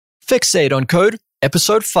Fixate on Code,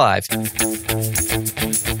 Episode 5.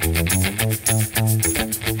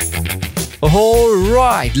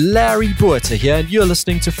 Alright, Larry Buerta here, and you're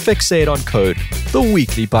listening to Fixate on Code, the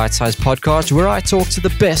weekly bite-sized podcast where I talk to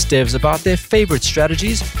the best devs about their favorite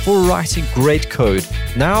strategies for writing great code.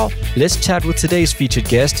 Now, let's chat with today's featured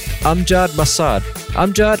guest, Amjad Masad.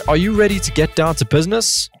 Amjad, are you ready to get down to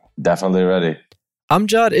business? Definitely ready.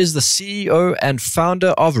 Amjad is the CEO and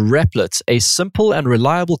founder of Replit, a simple and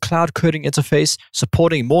reliable cloud coding interface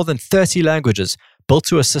supporting more than 30 languages, built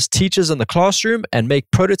to assist teachers in the classroom and make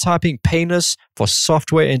prototyping painless for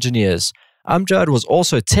software engineers. Amjad was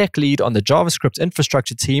also tech lead on the JavaScript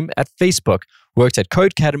infrastructure team at Facebook, worked at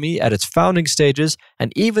Codecademy at its founding stages,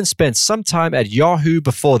 and even spent some time at Yahoo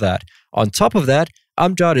before that. On top of that,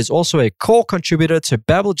 Amjad is also a core contributor to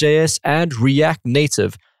Babel.js and React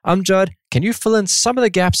Native. Amjad, can you fill in some of the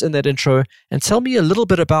gaps in that intro and tell me a little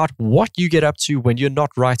bit about what you get up to when you're not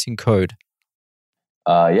writing code?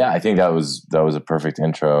 I think that was a perfect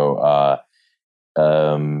intro. I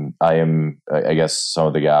guess some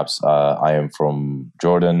of the gaps. I am from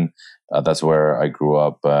Jordan. That's where I grew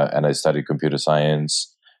up, and I studied computer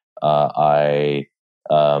science. And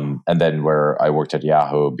then where I worked at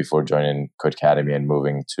Yahoo before joining Codecademy and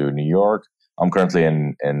moving to New York. I'm currently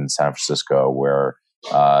in San Francisco, where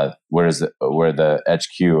the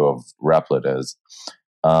HQ of Replit is.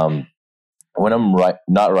 When I'm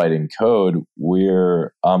not writing code,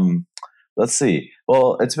 we're let's see.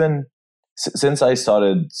 Well, it's been since we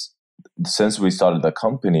started the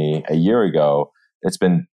company a year ago. It's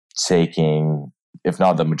been taking, if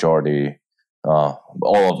not the majority,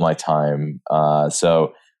 all of my time.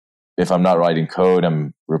 So if I'm not writing code,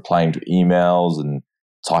 I'm replying to emails and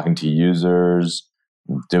talking to users,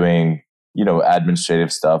 doing administrative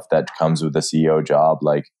stuff that comes with the CEO job,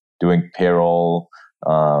 like doing payroll,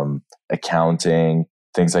 accounting,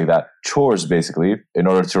 things like that. Chores, basically, in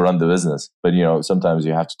order to run the business. But, sometimes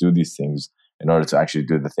you have to do these things in order to actually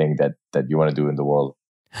do the thing that you want to do in the world.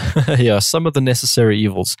 Yeah, some of the necessary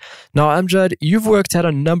evils. Now, Amjad, you've worked at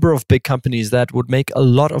a number of big companies that would make a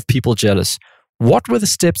lot of people jealous. What were the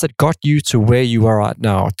steps that got you to where you are at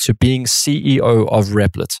now, to being CEO of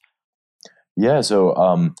Replit? Yeah, so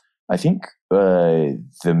I think the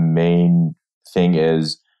main thing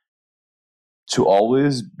is to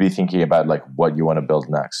always be thinking about like what you want to build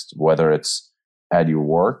next, whether it's at your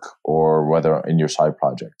work or whether in your side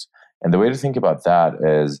project. And the way to think about that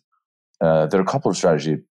is there are a couple of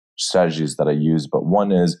strategies that I use, but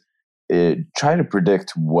one is try to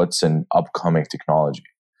predict what's an upcoming technology.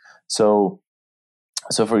 So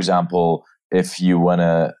for example, if you want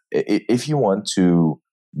to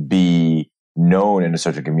be known in a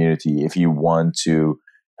certain community, if you want to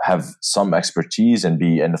have some expertise and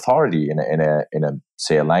be an authority in a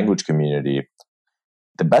say a language community,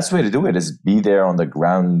 the best way to do it is be there on the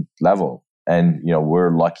ground level. And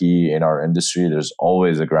we're lucky in our industry. There's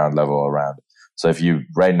always a ground level around. So if you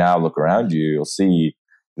right now look around you, you'll see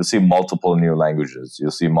multiple new languages.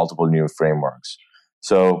 You'll see multiple new frameworks.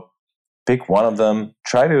 So pick one of them.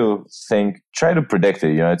 Try to predict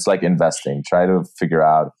it. It's like investing. Try to figure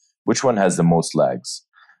out which one has the most legs.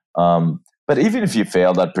 But even if you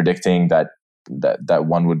failed at predicting that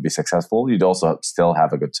one would be successful, you'd also still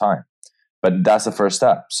have a good time. But that's the first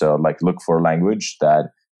step. So look for a language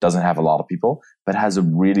that doesn't have a lot of people, but has a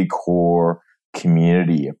really core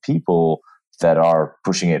community of people that are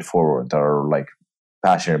pushing it forward, that are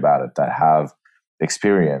passionate about it, that have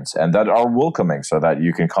experience and that are welcoming, so that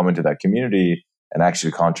you can come into that community and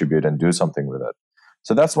actually contribute and do something with it.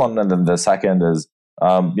 So that's one. And then the second is,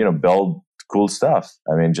 build cool stuff.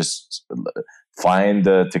 I mean, just find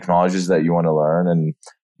the technologies that you want to learn, and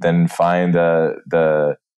then find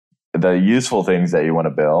the useful things that you want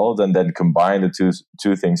to build, and then combine the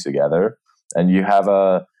two things together, and you have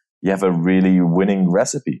a really winning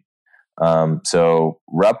recipe. So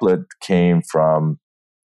Replit came from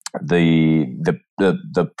the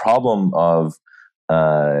problem of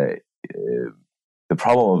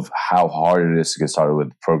how hard it is to get started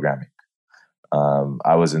with programming.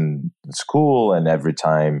 I was in school, and every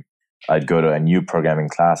time I'd go to a new programming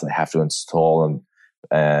class, I have to install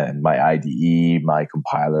my IDE, my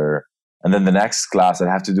compiler, and then the next class I'd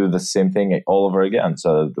have to do the same thing all over again.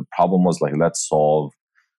 So the problem was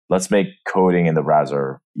let's make coding in the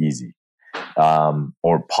browser easy,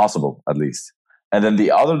 or possible at least. And then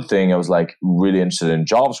the other thing, I was really interested in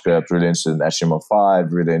JavaScript, really interested in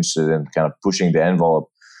HTML5, really interested in kind of pushing the envelope.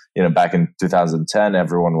 Back in 2010,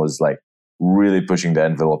 everyone was really pushing the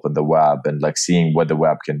envelope of the web and seeing what the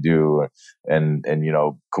web can do, and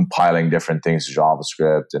compiling different things to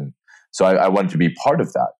JavaScript and So I wanted to be part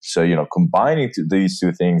of that. So, combining these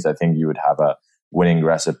two things, I think you would have a winning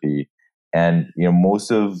recipe. And,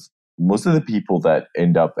 most of the people that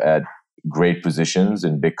end up at great positions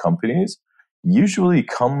in big companies usually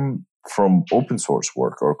come from open source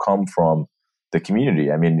work or come from the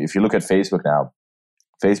community. I mean, if you look at Facebook now,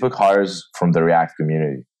 Facebook hires from the React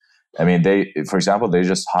community. I mean, for example, they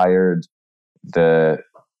just hired the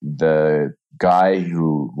guy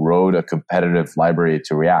who wrote a competitive library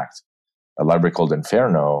to React, a library called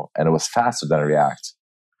Inferno, and it was faster than React.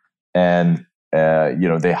 And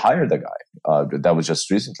they hired the guy. That was just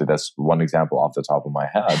recently. That's one example off the top of my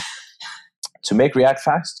head, to make React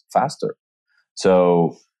faster.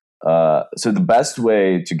 So the best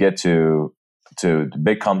way to get to the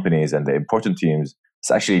big companies and the important teams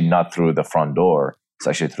is actually not through the front door. It's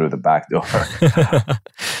actually through the back door.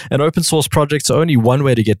 And open source projects are only one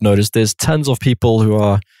way to get noticed. There's tons of people who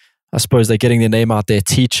are, I suppose, they're getting their name out there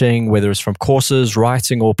teaching, whether it's from courses,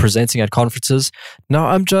 writing, or presenting at conferences.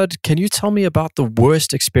 Now, Amjad, can you tell me about the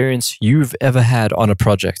worst experience you've ever had on a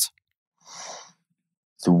project?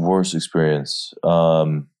 The worst experience. I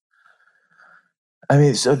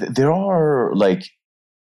mean, so there are like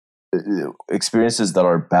experiences that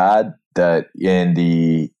are bad that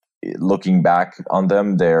looking back on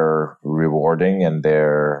them, they're rewarding and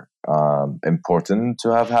they're important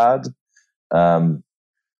to have had. I'm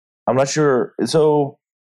not sure. So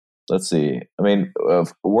let's see. I mean,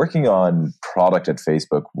 working on product at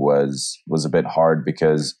Facebook was a bit hard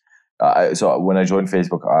because so when I joined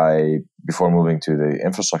Facebook, before moving to the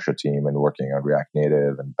infrastructure team and working on React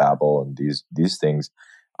Native and Babel and these things,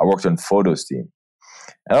 I worked on Photos team.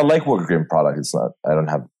 And I like working in product. I don't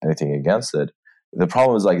have anything against it. The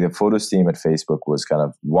problem is like the Photos team at Facebook was kind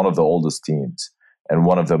of one of the oldest teams and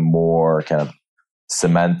one of the more kind of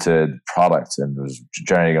cemented products, and it was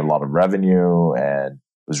generating a lot of revenue and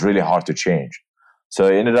it was really hard to change. So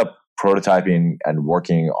I ended up prototyping and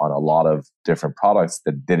working on a lot of different products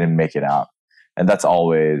that didn't make it out. And that's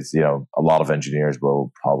always, a lot of engineers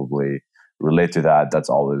will probably relate to that. That's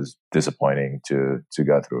always disappointing to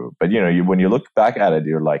go through. But, when you look back at it,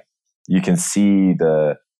 you're like, you can see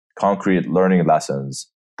the concrete learning lessons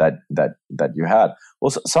that you had.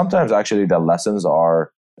 Well, sometimes actually the lessons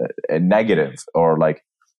are negative, or like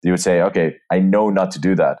you would say, okay, I know not to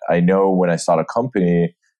do that. I know when I start a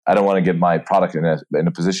company, I don't want to get my product in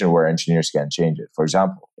a position where engineers can't change it. For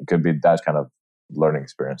example, it could be that kind of learning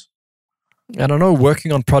experience. And I know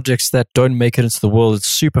working on projects that don't make it into the world, it's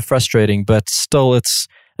super frustrating, but still it's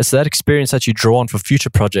that experience that you draw on for future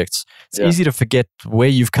projects. It's easy to forget where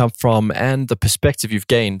you've come from and the perspective you've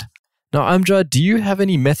gained. Now, Amjad, do you have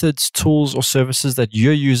any methods, tools, or services that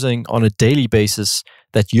you're using on a daily basis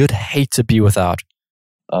that you'd hate to be without?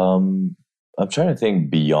 I'm trying to think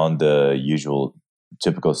beyond the usual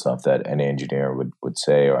typical stuff that any engineer would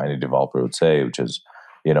say or any developer would say, which is,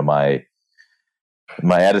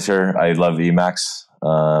 my editor. I love Emacs.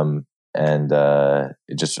 And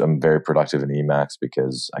I'm very productive in Emacs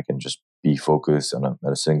because I can just be focused on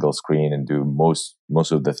a single screen and do most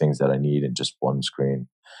of the things that I need in just one screen.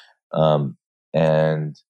 I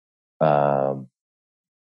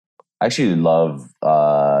actually love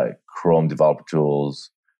Chrome developer tools.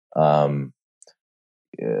 When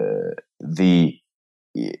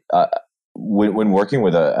working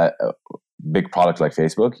with a big product like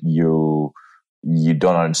Facebook, you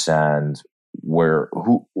don't understand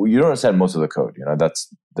you don't understand most of the code.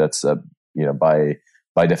 That's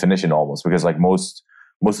by definition almost, because like most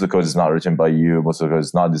of the code is not written by you. Most of the code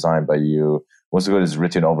is not designed by you. Most of the code is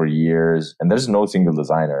written over years, and there's no single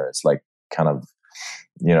designer. It's like kind of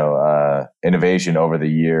innovation over the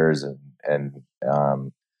years and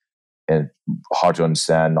hard to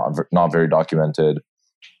understand, not very documented.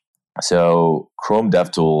 So Chrome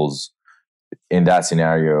DevTools in that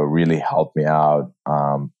scenario really helped me out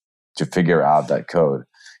to figure out that code.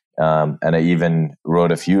 And I even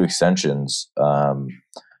wrote a few extensions. Some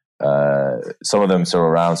of them still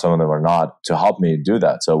around, some of them are not, to help me do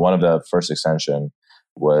that. So one of the first extension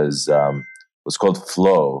was called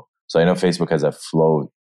Flow. So I know Facebook has a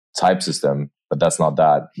Flow type system, but that's not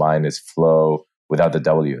that. Mine is Flow without the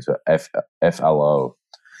W, so FLO.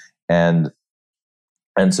 And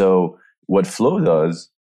so what Flow does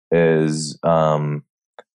is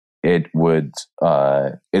it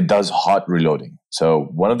does hot reloading. So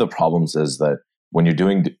one of the problems is that when you're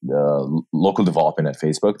doing local development at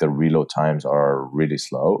Facebook, the reload times are really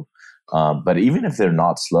slow. But even if they're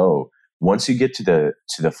not slow, once you get to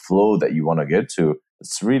the flow that you want to get to,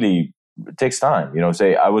 it takes time.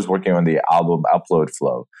 Say I was working on the album upload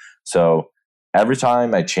flow. So every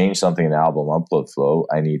time I change something in the album upload flow,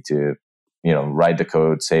 I need to write the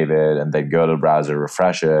code, save it, and then go to the browser,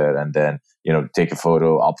 refresh it, and then take a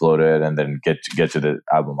photo, upload it, and then get to the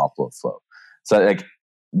album upload flow. So like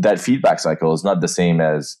that feedback cycle is not the same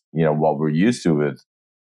as what we're used to with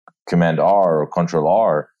Command R or Control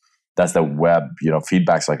R. That's the web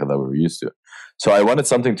feedback cycle that we're used to. So I wanted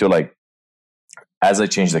something to like, as I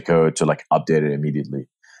changed the code, to like update it immediately.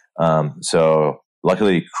 So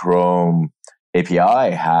luckily Chrome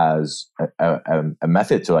API has a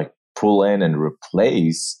method to like pull in and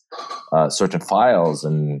replace certain files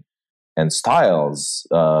and styles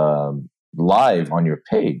live on your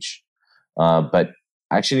page, but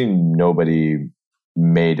actually nobody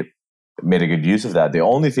made a good use of that. The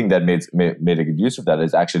only thing that made a good use of that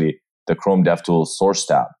is actually the Chrome DevTools source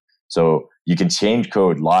tab. So you can change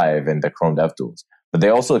code live in the Chrome DevTools, but they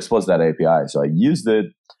also expose that API. So I used it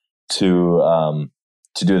to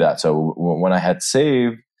do that. So when I had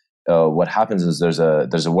save, what happens is there's a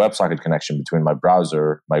WebSocket connection between my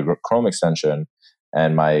browser, my Chrome extension,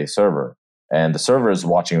 and my server. And the server is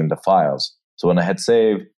watching the files. So when I hit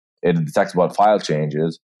save, it detects what file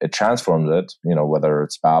changes, it transforms it, whether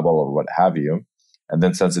it's Babel or what have you, and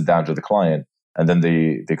then sends it down to the client. And then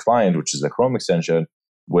the client, which is the Chrome extension,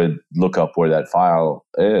 would look up where that file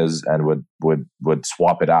is and would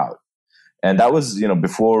swap it out. And that was,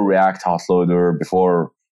 before React Hot Loader,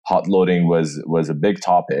 before hot loading was a big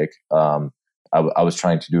topic. I was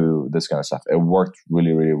trying to do this kind of stuff. It worked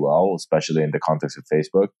really, really well, especially in the context of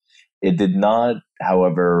Facebook. It did not,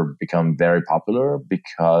 however, become very popular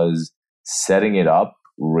because setting it up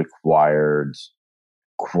required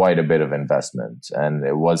quite a bit of investment, and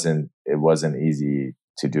it wasn't easy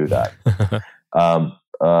to do that.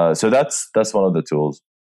 So that's one of the tools.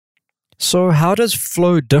 So how does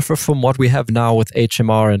Flow differ from what we have now with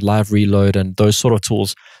HMR and Live Reload and those sort of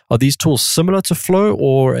tools? Are these tools similar to Flow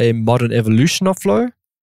or a modern evolution of Flow?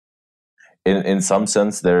 In some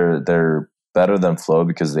sense, they're better than Flow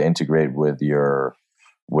because they integrate with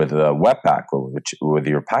Webpack, with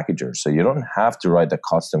your packager. So you don't have to write the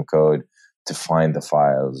custom code to find the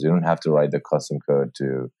files. You don't have to write the custom code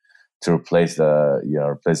to replace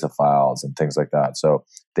the files and things like that. So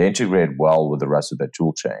they integrate well with the rest of the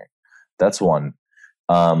tool chain. That's one,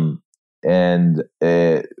 and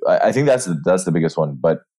I think that's the biggest one.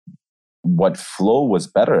 But what Flow was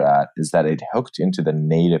better at is that it hooked into the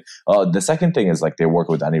native. The second thing is like they work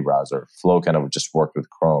with any browser. Flow kind of just worked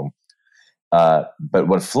with Chrome. But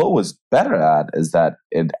what Flow was better at is that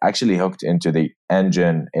it actually hooked into the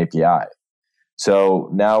Engine API.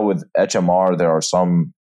 So now with HMR, there are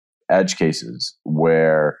some edge cases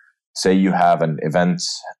where, say, you have an event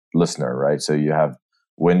listener, right? So you have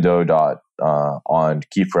window on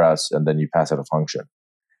key press, and then you pass it a function.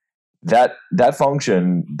 That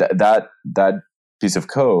function, that piece of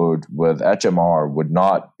code with HMR would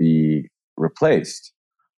not be replaced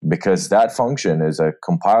because that function is a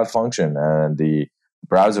compiled function, and the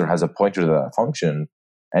browser has a pointer to that function,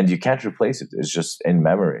 and you can't replace it. It's just in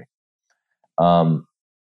memory.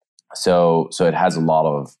 So it has a lot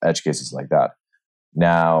of edge cases like that.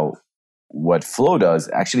 Now, what Flow does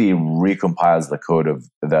actually recompiles the code of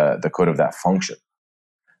that function.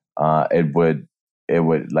 It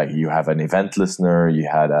would like, you have an event listener, you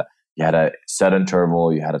had a set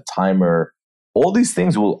interval, you had a timer. All these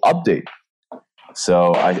things will update.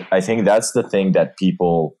 So I think that's the thing that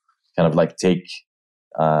people kind of like take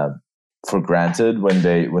for granted when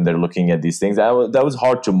they're looking at these things. That was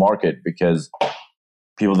hard to market because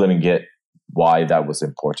people didn't get why that was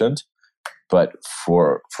important. But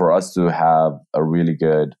for us to have a really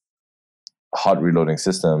good hot reloading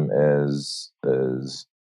system is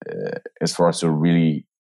for us to really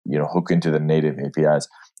hook into the native APIs.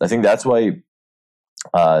 I think that's why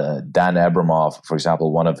Dan Abramov, for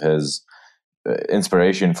example, one of his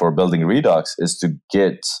inspiration for building Redux is to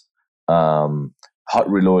get hot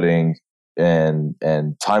reloading and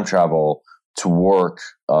time travel to work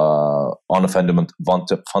on a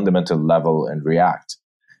fundamental level in React.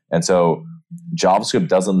 And so JavaScript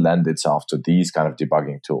doesn't lend itself to these kind of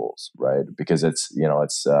debugging tools, right? Because it's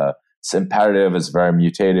imperative, it's very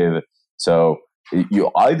mutative. So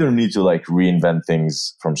you either need to like reinvent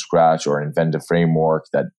things from scratch or invent a framework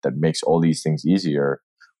that makes all these things easier,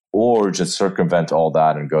 or just circumvent all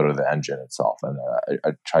that and go to the engine itself. And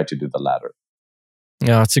I try to do the latter.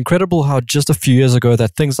 Yeah, it's incredible how just a few years ago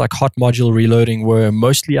that things like hot module reloading were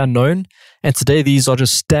mostly unknown. And today these are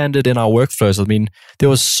just standard in our workflows. I mean, there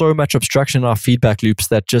was so much abstraction in our feedback loops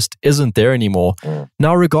that just isn't there anymore.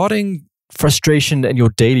 Now, regarding frustration in your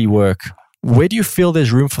daily work, where do you feel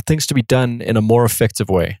there's room for things to be done in a more effective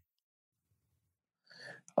way?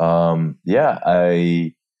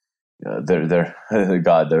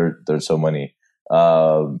 God, there's so many.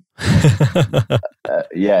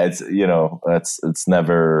 Yeah, it's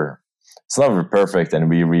never perfect, and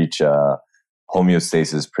we reach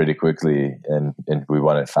homeostasis pretty quickly, and we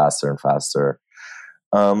want it faster and faster.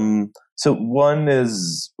 So one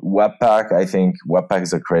is Webpack. I think Webpack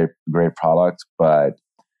is a great product, but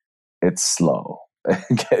it's slow.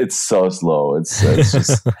 It's so slow. It's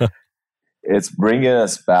just it's bringing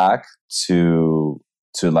us back to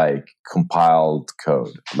like compiled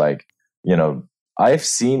code. Like, I've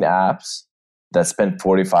seen apps that spend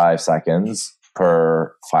 45 seconds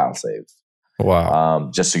per file save.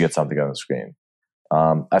 Wow. Just to get something on the screen.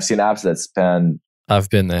 I've seen apps that spend. I've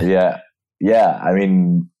been there. Yeah. I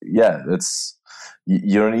mean,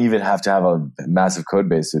 you don't even have to have a massive code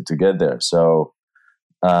base to get there. So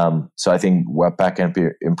I think Webpack can be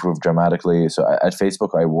improved dramatically. So at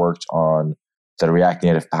Facebook, I worked on the React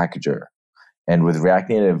Native packager. And with React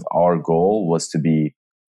Native, our goal was to be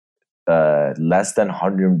less than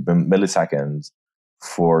 100 milliseconds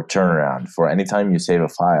for turnaround. For any time you save a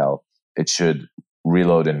file, it should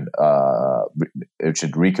reload and it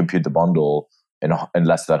should recompute the bundle in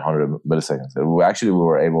less than 100 milliseconds. We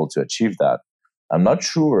were able to achieve that. I'm not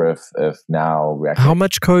sure if now React. How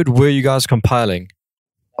much code were you guys compiling?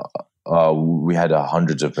 We had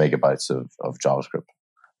hundreds of megabytes of JavaScript.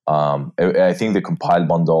 I think the compile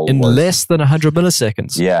bundle was less than 100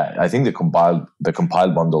 milliseconds. Yeah, I think the compile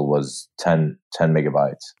bundle was 10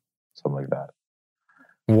 megabytes, something like that.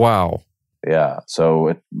 Wow. Yeah, so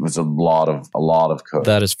it was a lot of code.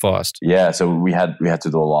 That is fast. Yeah, so we had to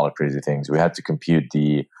do a lot of crazy things. We had to compute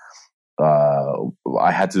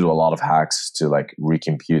I had to do a lot of hacks to like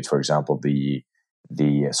recompute, for example, the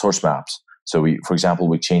source maps. So we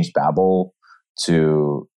changed Babel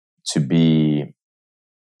to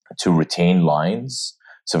retain lines.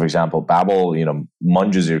 So for example, Babel,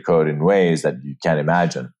 munges your code in ways that you can't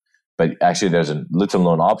imagine. But actually there's a little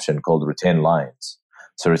known option called retain lines.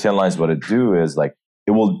 So retain lines, what it do is like,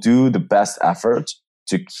 it will do the best effort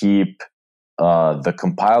to keep the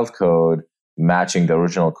compiled code matching the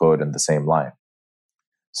original code in the same line.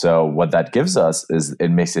 So what that gives us is it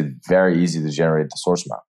makes it very easy to generate the source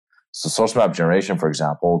map. So source map generation, for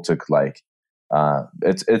example, took like,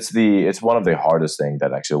 it's one of the hardest things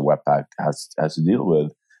that actually Webpack has to deal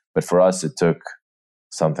with. But for us, it took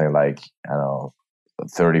something like,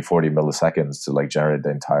 30, 40 milliseconds to like generate the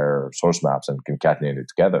entire source maps and concatenate it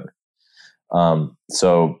together.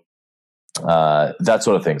 So that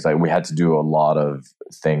sort of things. Like we had to do a lot of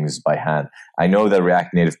things by hand. I know the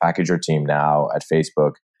React Native packager team now at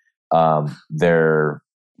Facebook, they're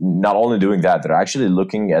not only doing that, they're actually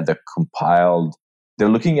looking at the compiled. They're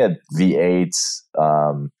looking at V8's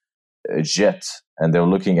JIT, and they're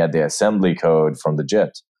looking at the assembly code from the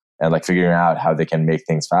JIT and like figuring out how they can make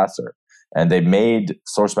things faster. And they made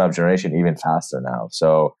source map generation even faster now.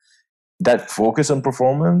 So that focus on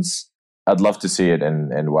performance, I'd love to see it in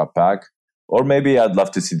Webpack. Or maybe I'd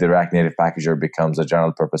love to see the React Native packager becomes a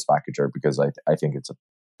general purpose packager, because I think it's a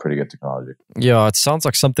pretty good technology. Yeah, it sounds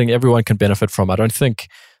like something everyone can benefit from. I don't think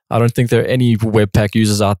there are any Webpack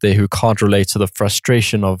users out there who can't relate to the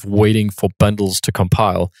frustration of waiting for bundles to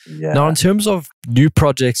compile. Yeah. Now, in terms of new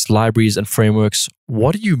projects, libraries, and frameworks,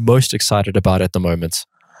 what are you most excited about at the moment?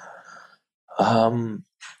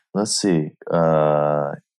 Let's see.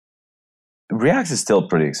 React is still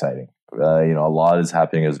pretty exciting. A lot is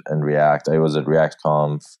happening in React. I was at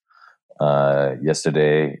ReactConf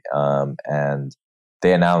yesterday, and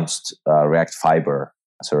they announced React Fiber.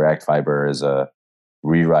 So React Fiber is a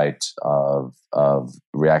rewrite of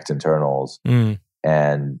React internals,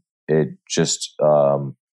 and it just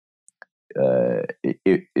it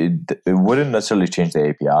wouldn't necessarily change the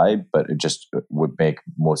API, but it just would make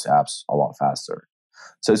most apps a lot faster.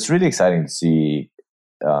 So it's really exciting to see.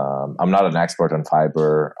 I'm not an expert on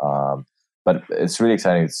Fiber, but it's really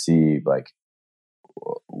exciting to see like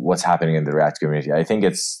what's happening in the React community. I think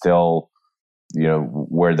it's still,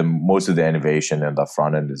 where the most of the innovation in the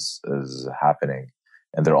front end is happening,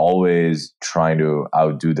 and they're always trying to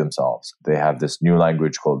outdo themselves. They have this new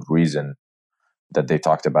language called Reason that they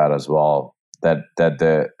talked about as well. That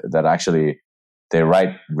actually they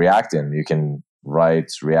write React in. You can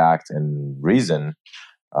write React in Reason.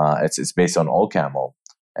 It's based on OCaml,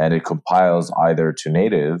 and it compiles either to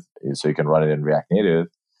native, so you can run it in React Native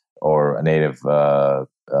or a native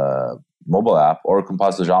mobile app, or it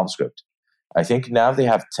compiles to JavaScript. I think now they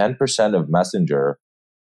have 10% of Messenger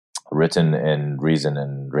written in Reason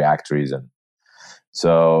and React Reason.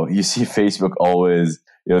 So you see Facebook always,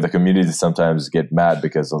 the community sometimes get mad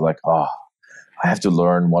because they're like, oh, I have to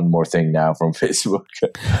learn one more thing now from Facebook.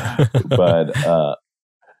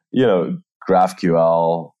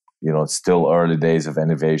 GraphQL, it's still early days of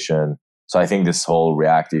innovation. So I think this whole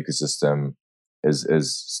React ecosystem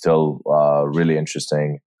is still really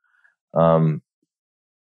interesting. Another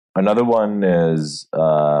one is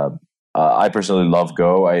I personally love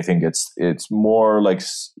Go. I think it's more like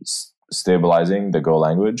stabilizing the Go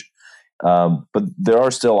language, but there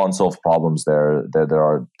are still unsolved problems there. There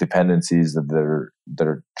are dependencies that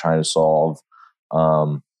they're trying to solve,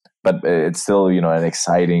 but it's still an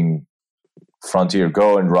exciting frontier.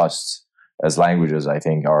 Go and Rust as languages, I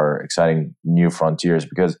think, are exciting new frontiers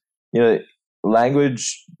because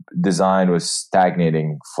language design was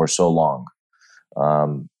stagnating for so long.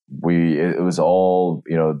 It was all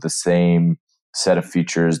the same set of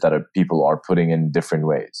features that people are putting in different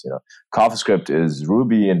ways. CoffeeScript is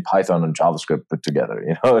Ruby and Python and JavaScript put together.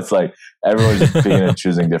 It's like everyone's just picking and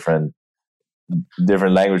choosing different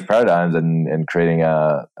language paradigms and creating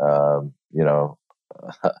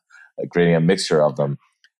creating a mixture of them.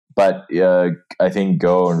 But I think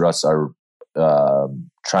Go and Rust are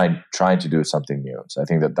trying to do something new. So I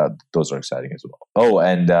think that those are exciting as well. Oh,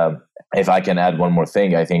 and if I can add one more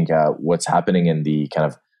thing, I think what's happening in the kind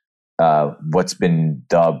of what's been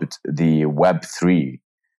dubbed the Web3,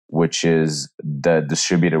 which is the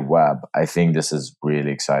distributed web. I think this is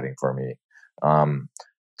really exciting for me.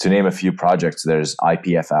 To name a few projects, there's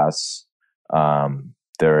IPFS.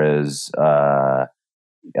 There is, of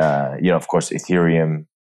course, Ethereum,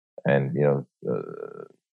 and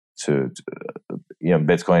to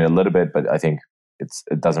Bitcoin a little bit, but I think it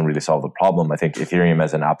doesn't really solve the problem. I think Ethereum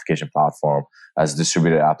as an application platform, as a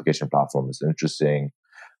distributed application platform, is interesting.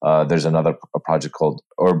 There's a project called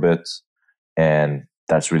Urbit, and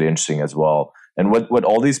that's really interesting as well. And what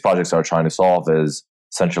all these projects are trying to solve is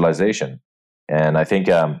centralization. And I think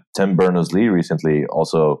Tim Berners-Lee recently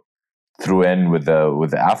also threw in with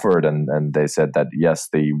the effort, and they said that yes,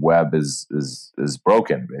 the web is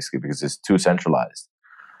broken basically because it's too centralized.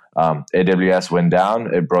 AWS went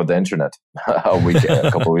down; it brought the internet a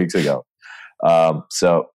couple of weeks ago.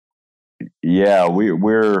 So yeah,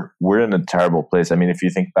 we're in a terrible place. I mean, if you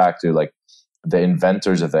think back to like the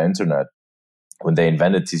inventors of the internet, when they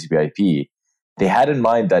invented TCP/IP, they had in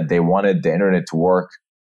mind that they wanted the internet to work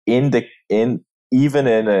in the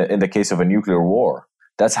case of a nuclear war.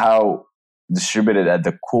 That's how distributed at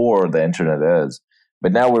the core the internet is.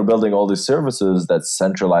 But now we're building all these services that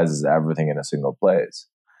centralizes everything in a single place.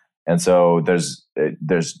 And so there's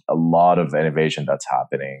a lot of innovation that's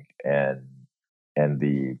happening in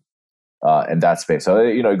that space. So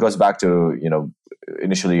it goes back to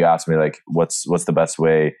initially you asked me like what's the best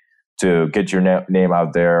way to get your name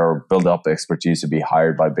out there or build up expertise to be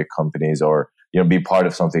hired by big companies or be part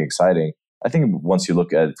of something exciting. I think once you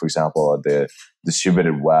look at, for example, at the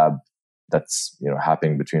distributed web that's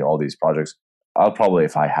happening between all these projects, I'll probably,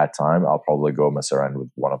 if I had time, I'll probably go mess around with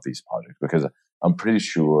one of these projects because I'm pretty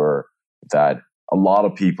sure that a lot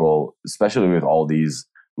of people, especially with all these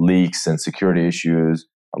leaks and security issues,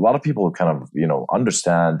 a lot of people kind of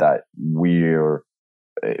understand that we're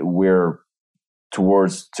trending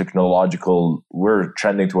towards technological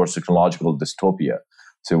dystopia.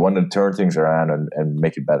 So we want to turn things around and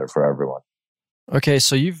make it better for everyone. Okay,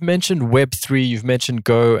 so you've mentioned Web3, you've mentioned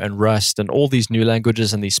Go and Rust and all these new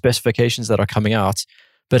languages and these specifications that are coming out.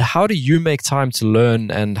 But how do you make time to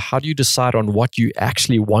learn, and how do you decide on what you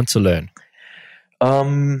actually want to learn?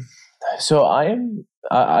 So I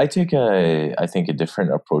take I think a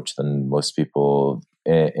different approach than most people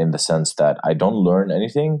in the sense that I don't learn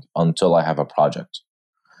anything until I have a project,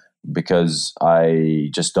 because I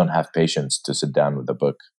just don't have patience to sit down with a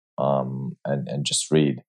book and just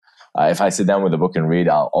read. If I sit down with a book and read,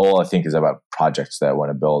 all I think is about projects that I want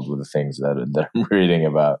to build with the things that I'm reading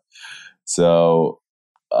about. So,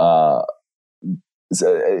 I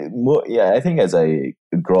think as I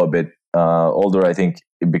grow a bit older, I think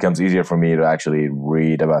it becomes easier for me to actually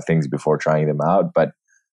read about things before trying them out. But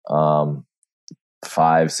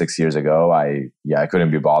 5-6 years ago, I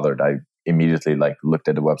couldn't be bothered. I immediately looked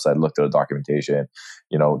at the website, looked at the documentation,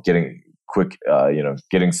 getting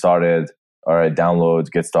started. All right, download,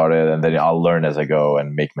 get started, and then I'll learn as I go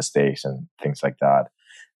and make mistakes and things like that.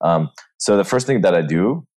 So the first thing that I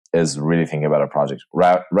do is really think about a project.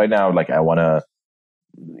 Right now, I want to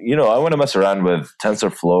mess around with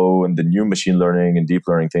TensorFlow and the new machine learning and deep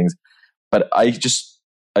learning things, but I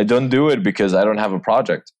don't do it because I don't have a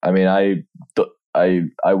project. I mean, I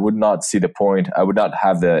would not see the point. I would not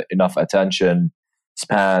have enough attention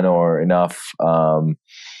span or enough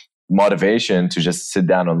motivation to just sit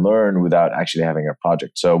down and learn without actually having a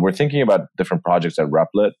project. So we're thinking about different projects at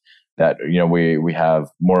Replit that we have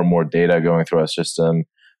more and more data going through our system.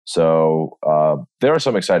 So there are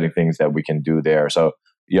some exciting things that we can do there. So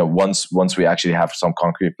once we actually have some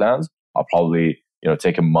concrete plans, I'll probably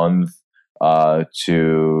take a month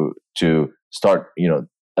to start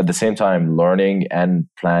at the same time learning and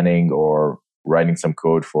planning or writing some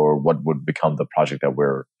code for what would become the project that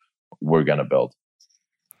we're gonna build.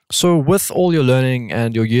 So, with all your learning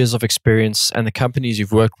and your years of experience and the companies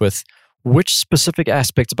you've worked with, which specific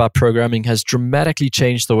aspect about programming has dramatically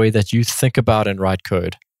changed the way that you think about and write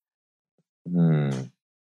code?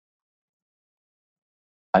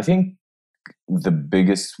 I think the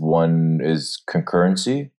biggest one is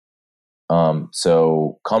concurrency.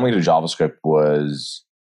 So coming to JavaScript was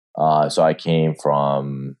so I came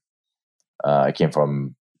from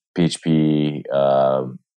PHP,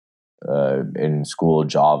 in school,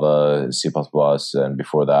 Java, C++, and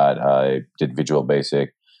before that I did Visual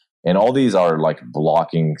Basic, and all these are like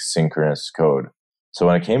blocking synchronous code. So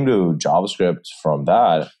when I came to JavaScript from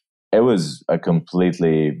that, it was a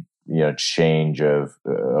completely change of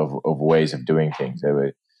ways of doing things. It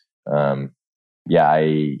was,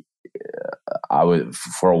 I was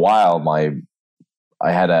for a while I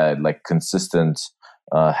had a consistent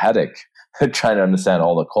headache trying to understand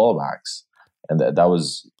all the callbacks, and that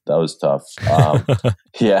was tough.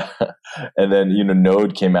 Yeah, and then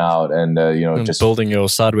Node came out, and and just building your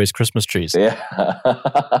sideways Christmas trees. Yeah,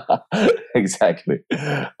 exactly.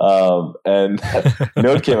 And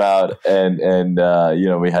Node came out, and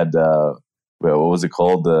we had what was it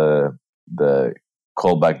called, the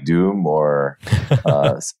callback doom, or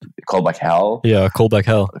callback hell? Yeah, callback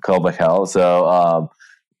hell. Callback hell. So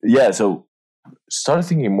so started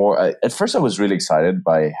thinking more. At first, I was really excited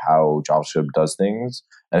by how JavaScript does things.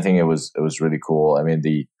 I think it was really cool. I mean,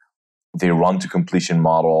 the run to completion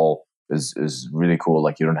model is really cool.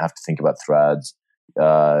 Like, you don't have to think about threads.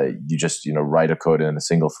 You just write a code in a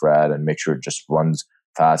single thread and make sure it just runs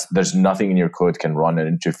fast. There's nothing in your code can run and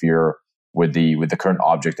interfere with the current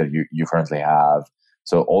object that you currently have.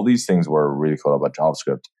 So all these things were really cool about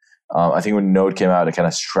JavaScript. I think when Node came out, it kind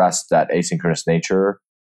of stressed that asynchronous nature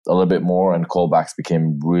a little bit more, and callbacks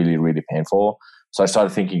became really, really painful. So I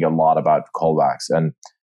started thinking a lot about callbacks. And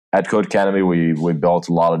at Codecademy, we built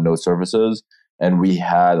a lot of Node services, and we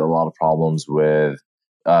had a lot of problems with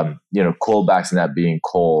callbacks not being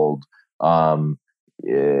called,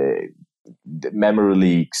 memory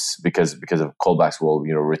leaks because of callbacks will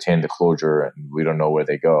retain the closure, and we don't know where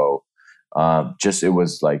they go. It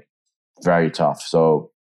was like very tough. So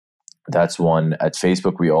that's one. At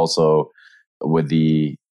Facebook, we also, with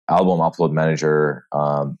the album upload manager,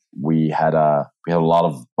 we had a lot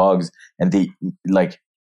of bugs, and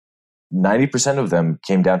 90% of them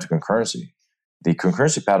came down to concurrency. The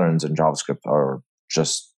concurrency patterns in JavaScript are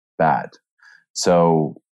just bad.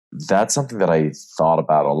 So that's something that I thought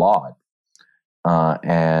about a lot.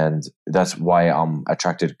 And that's why I'm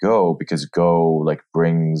attracted to Go, because Go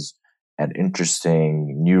brings an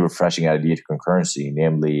interesting, new, refreshing idea to concurrency,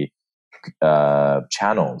 namely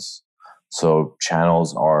channels. So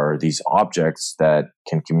channels are these objects that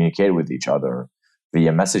can communicate with each other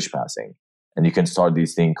via message passing. And you can start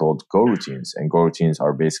these things called Go routines. And Go routines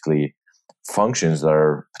are basically functions that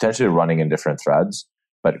are potentially running in different threads,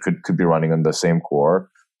 but could be running on the same core.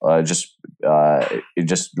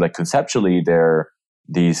 Conceptually, they're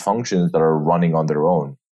these functions that are running on their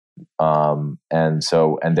own. And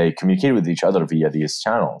they communicate with each other via these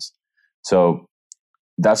channels. So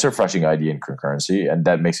that's a refreshing idea in concurrency, and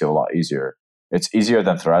that makes it a lot easier. It's easier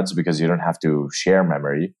than threads because you don't have to share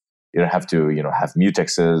memory. You don't have to, have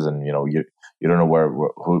mutexes, and you don't know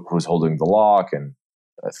who's holding the lock and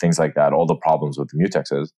things like that. All the problems with the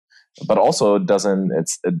mutexes, but also it doesn't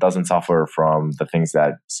suffer from the things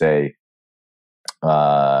that, say,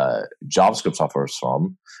 JavaScript suffers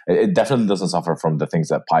from. It definitely doesn't suffer from the things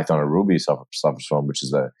that Python or Ruby suffers from, which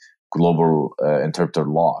is the global interpreter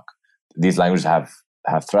lock. These languages have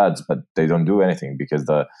threads, but they don't do anything because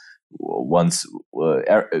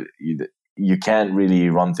you can't really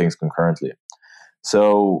run things concurrently.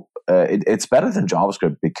 So it's better than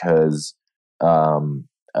JavaScript because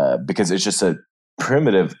it's just a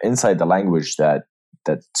primitive inside the language that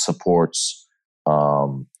supports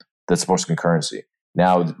concurrency.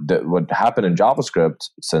 Now, what happened in JavaScript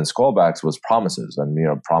since callbacks was promises,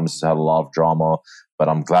 and promises had a lot of drama, but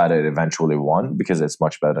I'm glad it eventually won because it's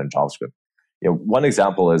much better than JavaScript. One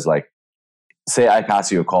example is, say I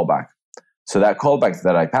pass you a callback. So that callback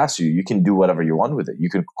that I pass you, you can do whatever you want with it. You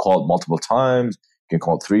can call it multiple times, you can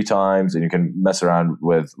call it 3 times, and you can mess around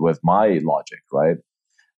with my logic, right?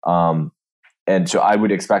 And so I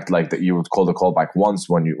would expect that you would call the callback once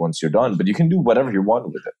you're done, but you can do whatever you want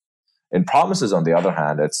with it. In promises, on the other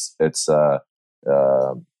hand, it's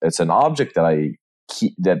it's an object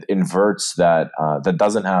that inverts that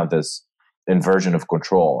doesn't have this inversion of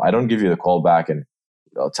control. I don't give you the callback and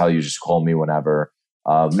I'll tell you just call me whenever.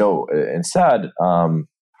 No, instead,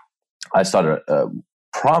 I start a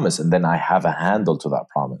promise and then I have a handle to that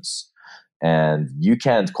promise. And you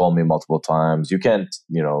can't call me multiple times. You can't,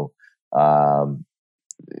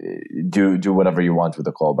 do whatever you want with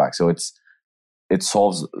the callback. So it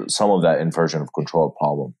solves some of that inversion of control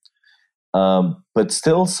problem, but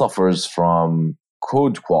still suffers from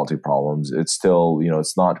code quality problems. It's still,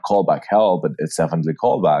 it's not callback hell, but it's definitely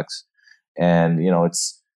callbacks, and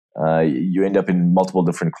it's you end up in multiple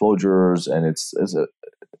different closures, and it's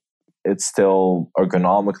still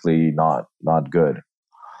ergonomically not good.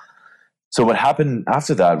 So what happened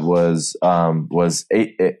after that was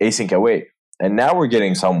async await, and now we're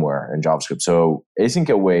getting somewhere in JavaScript. So async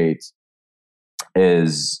await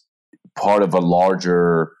is part of a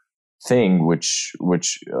larger thing, which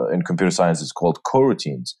in computer science is called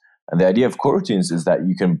coroutines. And the idea of coroutines is that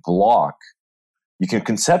you can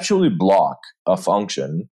conceptually block a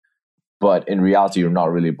function, but in reality, you're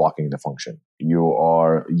not really blocking the function. You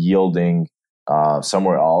are yielding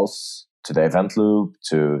somewhere else to the event loop,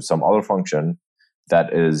 to some other function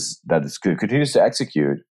that continues to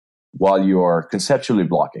execute while you are conceptually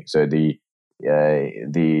blocking. So the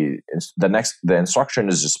instruction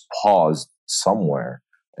is just paused somewhere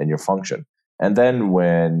in your function, and then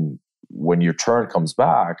when your turn comes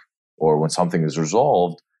back or when something is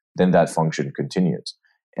resolved, then that function continues.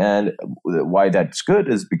 And why that's good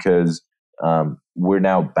is because we're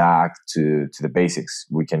now back to the basics.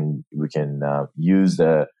 We can use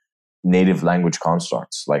the native language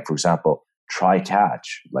constructs, like for example try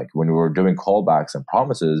catch. Like when we were doing callbacks and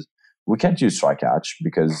promises, we can't use try catch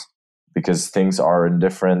because things are in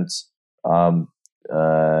different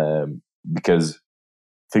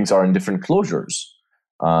closures.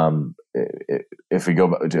 If we go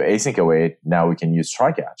to async await, now we can use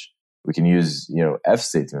try catch. We can use if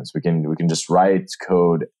statements. We can just write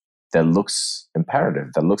code that looks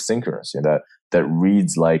imperative, that looks synchronous, that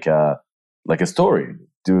reads like a story.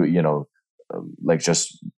 Like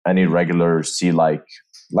just any regular C-like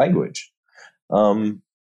language.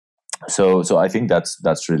 So I think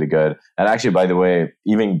that's really good. And actually, by the way,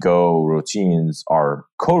 even Go routines are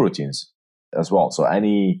coroutines as well. So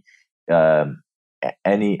any time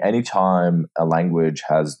a language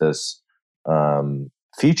has this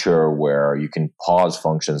feature where you can pause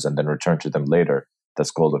functions and then return to them later,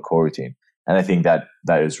 that's called a coroutine. And I think that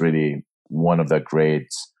is really one of the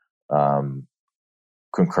great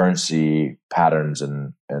concurrency patterns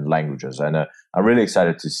in languages. And I'm really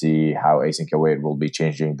excited to see how async await will be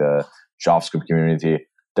changing the JavaScript community.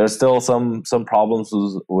 There's still some problems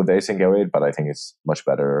with async await, but I think it's much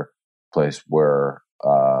better place where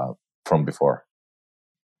from before.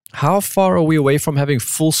 How far are we away from having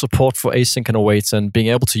full support for async and await and being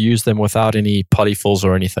able to use them without any polyfills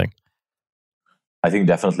or anything? I think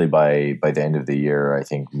definitely by the end of the year, I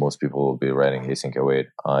think most people will be writing async await.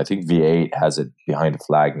 I think V8 has it behind a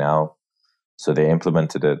flag now, so they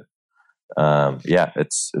implemented it.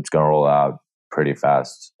 It's going to roll out pretty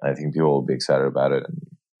fast. I think people will be excited about it and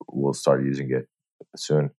we'll start using it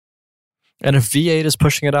soon. And if V8 is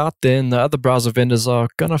pushing it out, then the other browser vendors are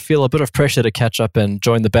going to feel a bit of pressure to catch up and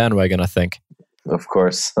join the bandwagon, I think. Of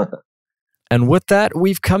course. And with that,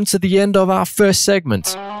 we've come to the end of our first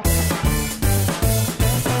segment.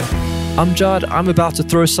 Amjad, I'm about to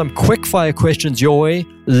throw some quick-fire questions your way.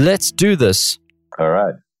 Let's do this. All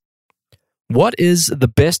right. What is the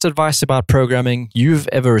best advice about programming you've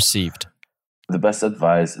ever received? The best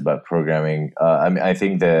advice about programming, I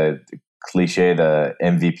think the cliche, the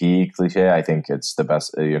MVP cliche, I think it's the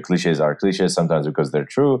best. Your cliches are cliches sometimes because they're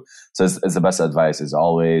true. So it's the best advice is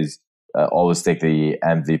always take the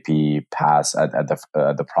MVP pass at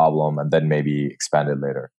the problem and then maybe expand it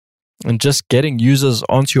later. And just getting users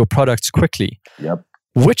onto your products quickly. Yep.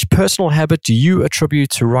 Which personal habit do you attribute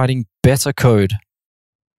to writing better code?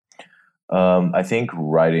 I think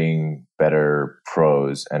writing better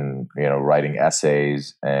prose and writing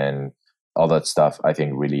essays and all that stuff, I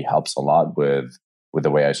think really helps a lot with the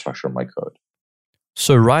way I structure my code.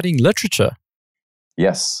 So writing literature?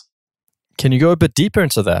 Yes. Can you go a bit deeper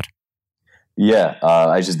into that? Yeah,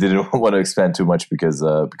 I just didn't want to expand too much because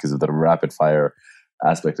of the rapid fire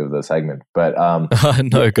aspect of the segment. But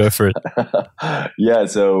no, go for it. Yeah,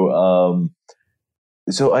 so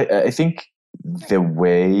I think the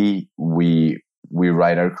way we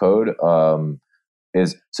write our code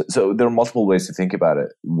is so there are multiple ways to think about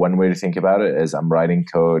it. One way to think about it is I'm writing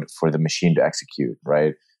code for the machine to execute,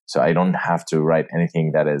 right? So I don't have to write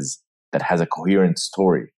anything that has a coherent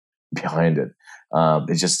story. behind it.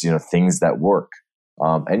 It's just, things that work.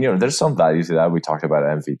 And, there's some value to that. We talked about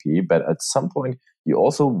MVP, but at some point you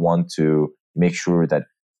also want to make sure that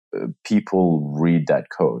people read that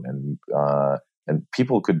code, and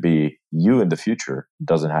people could be you in the future. It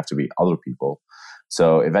doesn't have to be other people.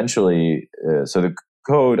 So eventually, so the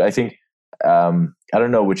code, I think, I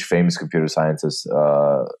don't know which famous computer scientist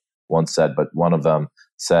once said, but one of them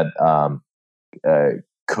said,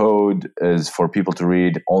 code is for people to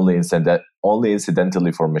read, only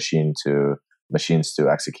incidentally for machines to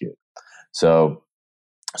execute. So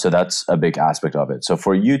that's a big aspect of it. So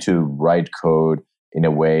for you to write code in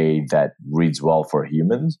a way that reads well for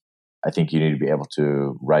humans, I think you need to be able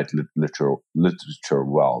to write literature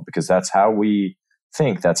well, because that's how we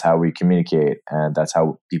think, that's how we communicate, and that's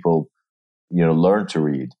how people, learn to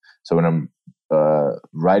read. So when I'm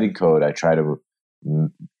writing code, I try to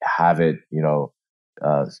have it,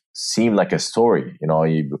 seem like a story.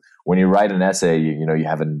 When you write an essay, you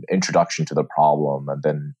have an introduction to the problem, and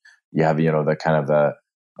then you have, the kind of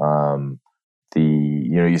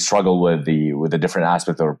you struggle with the different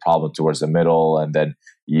aspects of a problem towards the middle, and then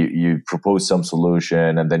you propose some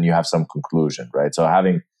solution, and then you have some conclusion, right? So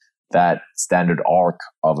having that standard arc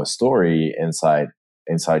of a story inside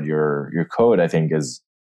your code, I think is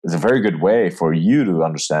a very good way for you to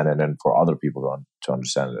understand it, and for other people to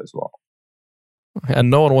understand it as well. And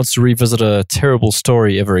no one wants to revisit a terrible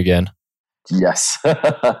story ever again. Yes.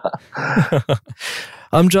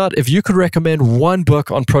 Amjad, if you could recommend one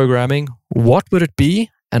book on programming, what would it be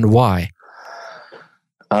and why?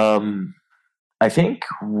 I think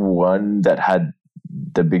one that had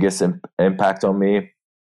the biggest impact on me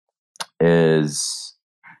is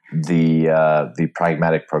the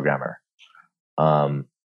Pragmatic Programmer. And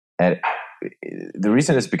the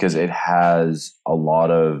reason is because it has a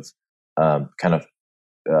lot of kind of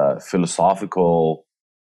philosophical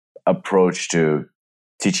approach to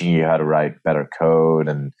teaching you how to write better code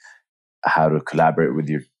and how to collaborate with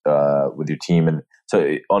your team. And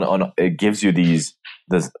so it gives you this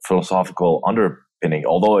philosophical underpinning,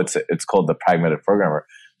 although it's called the Pragmatic Programmer,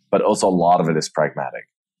 but also a lot of it is pragmatic.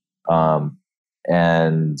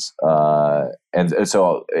 And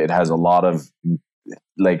so it has a lot of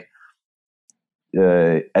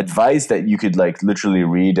advice that you could literally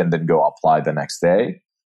read and then go apply the next day,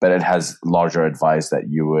 but it has larger advice that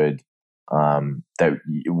you would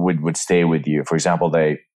would stay with you. For example,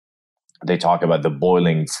 they talk about the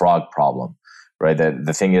boiling frog problem, right?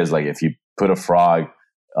 The thing is, if you put a frog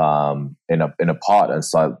in a pot and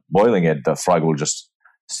start boiling it, the frog will just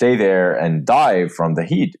stay there and die from the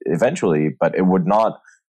heat eventually, but it would not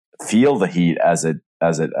feel the heat as it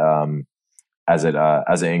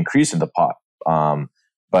increase in the pot.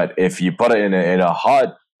 But if you put it in a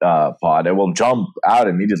hot pot, it will jump out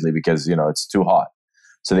immediately because it's too hot.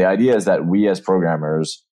 So the idea is that we as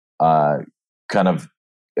programmers, as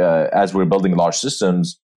we're building large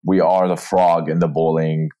systems, we are the frog in the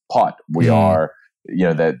boiling pot. We are,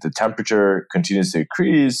 the temperature continues to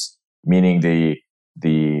increase, meaning the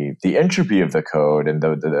entropy of the code and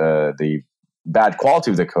the bad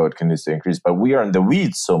quality of the code continues to increase. But we are in the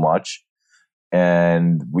weeds so much,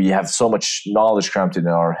 and we have so much knowledge cramped in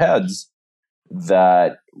our heads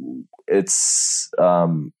that it's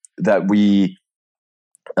that we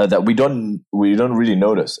don't really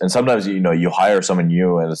notice. And sometimes you hire someone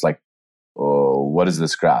new and it's like, oh, what is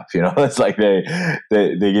this crap? It's like they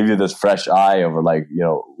give you this fresh eye over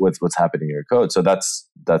what's happening in your code. So that's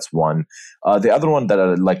one. The other one that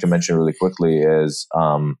I'd like to mention really quickly is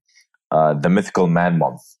the Mythical Man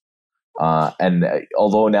Month. And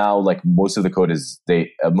although now most of the code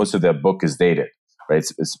most of the book is dated, right?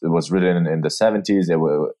 It was written in the 70s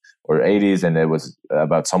or 80s, and it was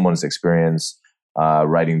about someone's experience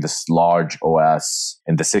writing this large OS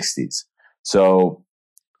in the 60s. So,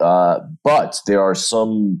 but there are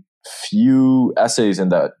some few essays in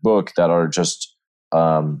that book that are just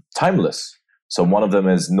timeless. So one of them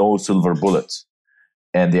is No Silver Bullet.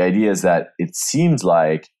 And the idea is that it seems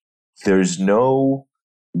like there's no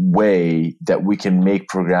way that we can make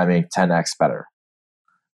programming 10x better.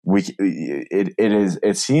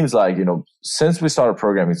 It seems like, since we started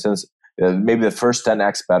programming, since maybe the first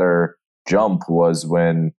 10x better jump was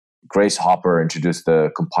when Grace Hopper introduced the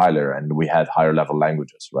compiler and we had higher level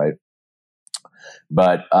languages, right?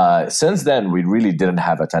 But since then, we really didn't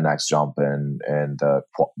have a 10x jump in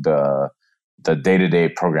the day-to-day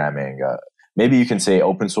programming. Maybe you can say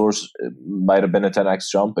open source might have been a 10x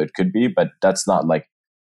jump. It could be, but that's not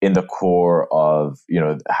in the core of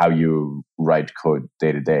how you write code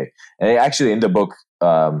day to day. And actually, in the book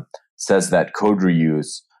says that code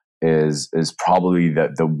reuse is probably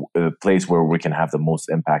the place where we can have the most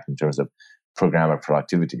impact in terms of programmer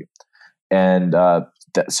productivity. And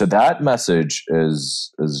so that message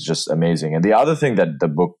is just amazing. And the other thing that the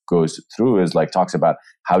book goes through is like talks about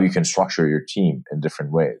how you can structure your team in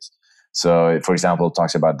different ways. So, for example, it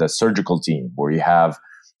talks about the surgical team where you have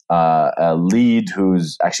a lead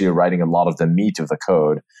who's actually writing a lot of the meat of the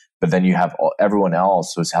code, but then you have everyone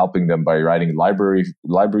else who's helping them by writing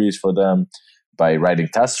libraries for them, by writing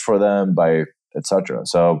tests for them, by etc.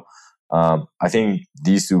 So I think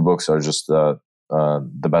these two books are just the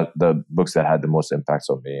books that had the most impacts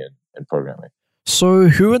on me in programming. So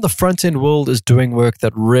who in the front end world is doing work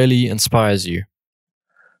that really inspires you?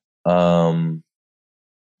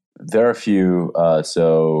 There are a few.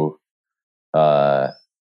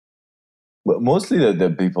 Mostly the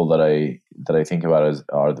people that I think about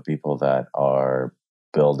are the people that are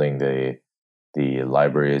building the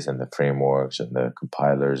libraries and the frameworks and the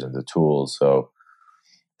compilers and the tools. So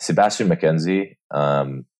Sebastian McKenzie,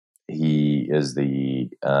 he is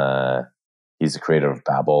he's the creator of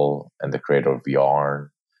Babel and the creator of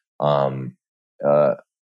Yarn. I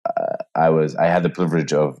had the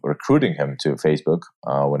privilege of recruiting him to Facebook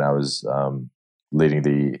when I was leading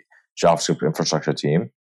the JavaScript infrastructure team,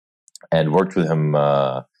 and worked with him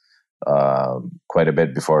quite a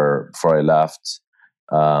bit before I left.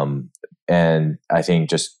 And I think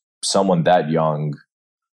just someone that young,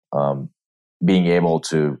 being able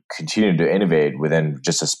to continue to innovate within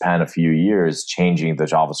just a span of a few years, changing the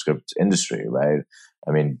JavaScript industry, right?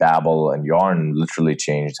 I mean, Babel and Yarn literally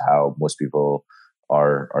changed how most people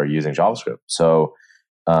are using JavaScript. So,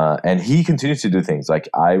 and he continues to do things. Like,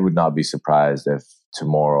 I would not be surprised if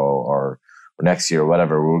tomorrow or next year, or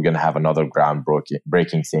whatever, we're going to have another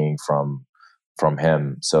groundbreaking thing from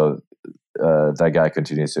him. So that guy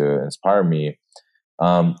continues to inspire me.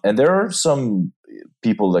 And there are some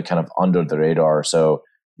people that kind of under the radar. So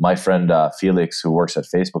my friend Felix, who works at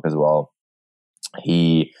Facebook as well,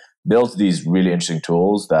 he built these really interesting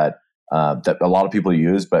tools that a lot of people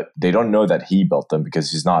use, but they don't know that he built them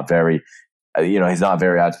because he's not very, he's not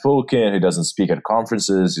very outspoken. He doesn't speak at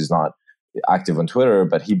conferences. He's not active on Twitter,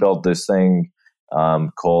 but he built this thing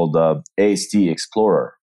called AST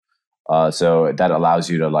Explorer. So that allows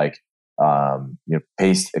you to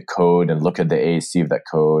paste a code and look at the AST of that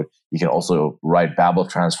code. You can also write Babel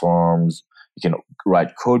transforms. You can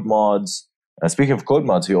write code mods. And speaking of code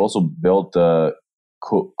mods, he also built the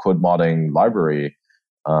code modding library.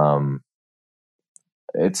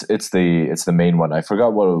 It's the main one. I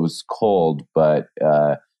forgot what it was called, but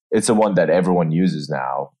it's the one that everyone uses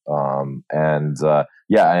now. And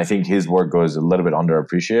I think his work goes a little bit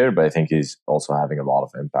underappreciated, but I think he's also having a lot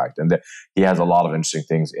of impact. And he has a lot of interesting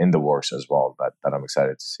things in the works as well that I'm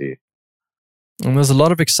excited to see. And there's a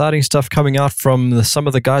lot of exciting stuff coming out from some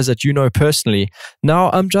of the guys that you know personally. Now,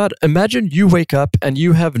 Amjad, imagine you wake up and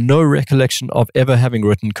you have no recollection of ever having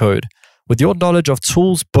written code. With your knowledge of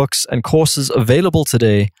tools, books, and courses available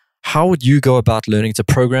today, how would you go about learning to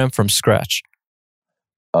program from scratch?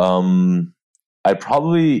 I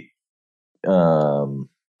probably,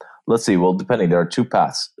 let's see. Well, depending, there are two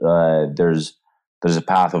paths. There's a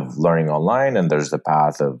path of learning online, and there's the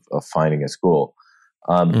path of finding a school.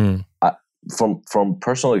 From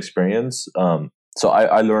personal experience, so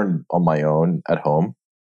I learned on my own at home,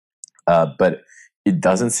 but it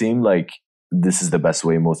doesn't seem like this is the best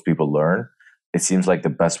way most people learn. It seems like the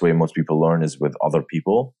best way most people learn is with other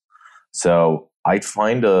people. So I'd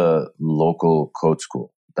find a local code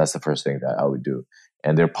school. That's the first thing that I would do.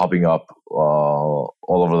 And they're popping up all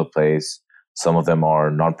over the place. Some of them are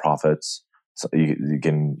nonprofits, so you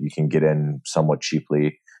can get in somewhat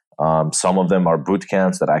cheaply. Some of them are boot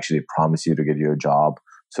camps that actually promise you to get you a job.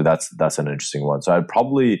 So that's an interesting one. So I'd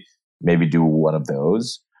probably maybe do one of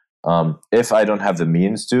those. If I don't have the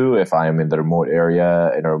means to, if I am in a remote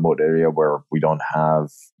area where we don't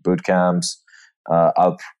have boot camps,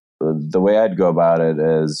 the way I'd go about it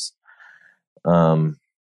is,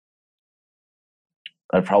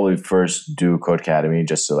 I'd probably first do Codecademy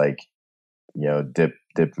just to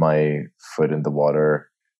dip my foot in the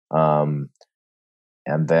water,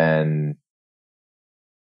 and then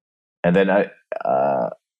I'd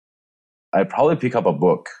probably pick up a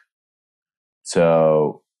book.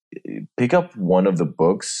 So pick up one of the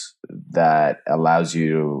books that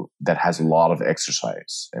has a lot of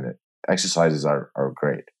exercise in it. Exercises are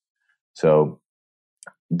great. So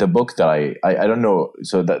the book that I don't know,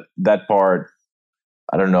 so that part,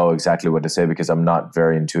 I don't know exactly what to say because I'm not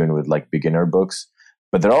very in tune with beginner books,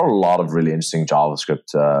 but there are a lot of really interesting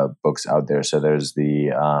JavaScript books out there. So there's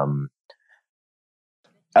the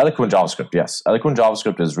Eloquent JavaScript, yes. Eloquent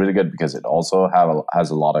JavaScript is really good because it also has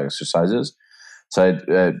a lot of exercises. So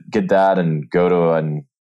I get that and go to an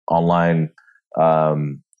online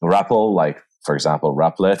REPL, like for example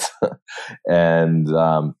Replit, and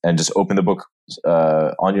just open the book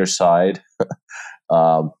on your side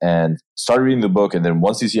and start reading the book. And then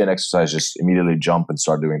once you see an exercise, just immediately jump and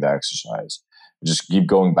start doing that exercise. Just keep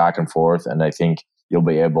going back and forth, and I think you'll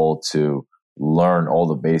be able to learn all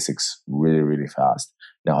the basics really, really fast.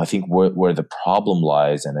 Now, I think where the problem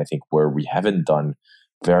lies, and I think where we haven't done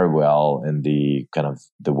very well in the kind of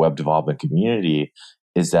the web development community,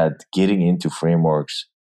 is that getting into frameworks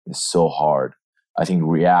is so hard. I think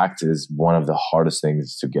React is one of the hardest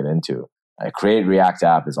things to get into. A Create React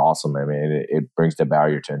app is awesome. I mean, it brings the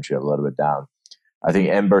barrier to entry a little bit down. I think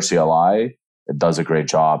Ember CLI, it does a great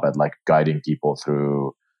job at like guiding people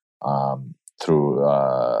through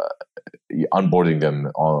onboarding them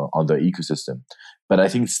on the ecosystem. But I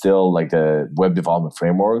think still like the web development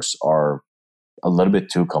frameworks are a little bit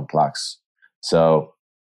too complex. So,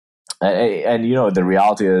 and you know, the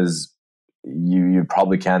reality is you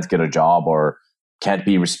probably can't get a job or can't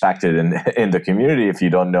be respected in the community if you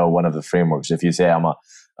don't know one of the frameworks. If you say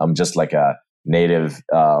I'm just like a native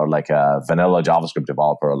or like a vanilla JavaScript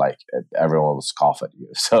developer, like everyone will scoff at you.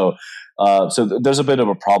 So there's a bit of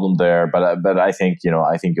a problem there, but I think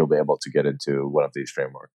you'll be able to get into one of these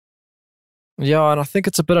frameworks. Yeah, and I think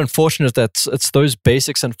it's a bit unfortunate that it's those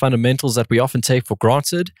basics and fundamentals that we often take for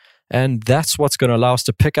granted, and that's what's going to allow us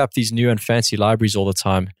to pick up these new and fancy libraries all the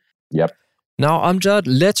time. Yep. Now, Amjad,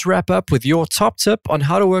 let's wrap up with your top tip on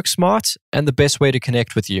how to work smart and the best way to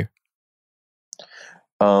connect with you.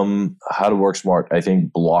 How to work smart. I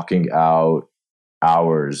think blocking out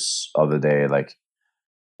hours of the day, like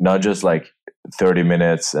not just like 30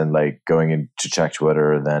 minutes and like going in to check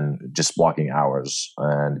Twitter, then just blocking hours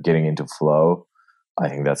and getting into flow. I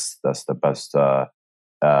think that's the best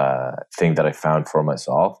thing that I found for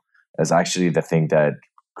myself. It's actually the thing that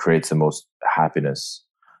creates the most happiness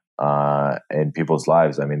in people's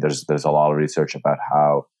lives. I mean, there's a lot of research about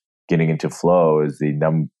how getting into flow is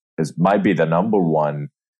might be the number one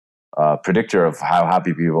predictor of how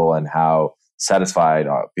happy people and how satisfied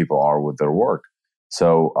people are with their work.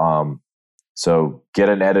 So get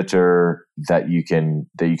an editor that you can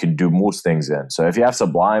do most things in. So if you have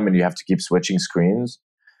Sublime and you have to keep switching screens,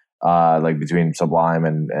 like between Sublime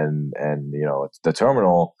and you know the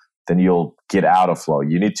terminal, then you'll get out of flow.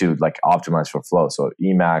 You need to like optimize for flow. So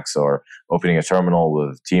Emacs or opening a terminal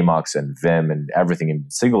with Tmux and Vim and everything in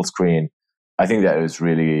single screen, I think that is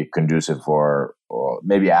really conducive for, or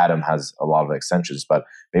maybe Atom has a lot of extensions, but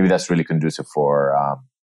maybe that's really conducive for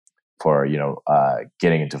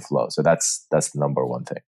getting into flow. So that's the number one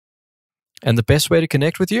thing. And the best way to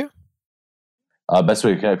connect with you? Best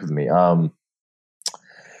way to connect with me.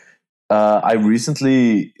 I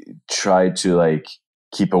recently tried to like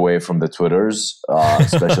keep away from the Twitters,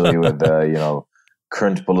 especially with the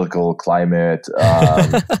current political climate.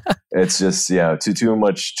 It's just too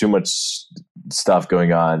much stuff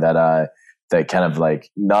going on that kind of like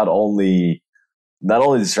not only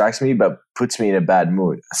distracts me but puts me in a bad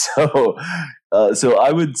mood. So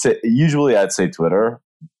I would say usually I'd say Twitter,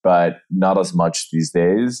 but not as much these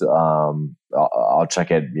days. I'll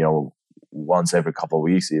check it once every couple of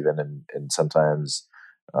weeks even, and sometimes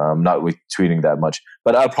not tweeting that much,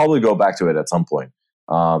 but I'll probably go back to it at some point.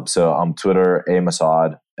 So I'm Twitter,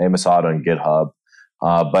 Masad on GitHub.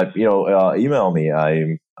 But email me.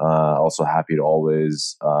 I'm also happy to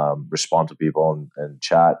always respond to people and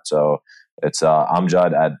chat. So it's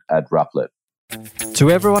Amjad at Replit. To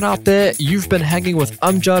everyone out there, you've been hanging with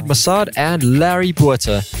Amjad Masad and Larry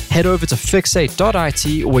Buerta. Head over to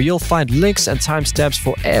fixate.it where you'll find links and timestamps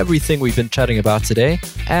for everything we've been chatting about today.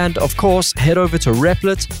 And of course, head over to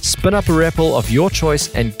Replit, spin up a REPL of your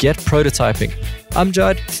choice and get prototyping.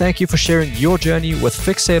 Amjad, thank you for sharing your journey with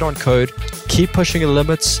Fixate on Code. Keep pushing the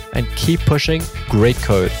limits and keep pushing great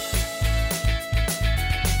code.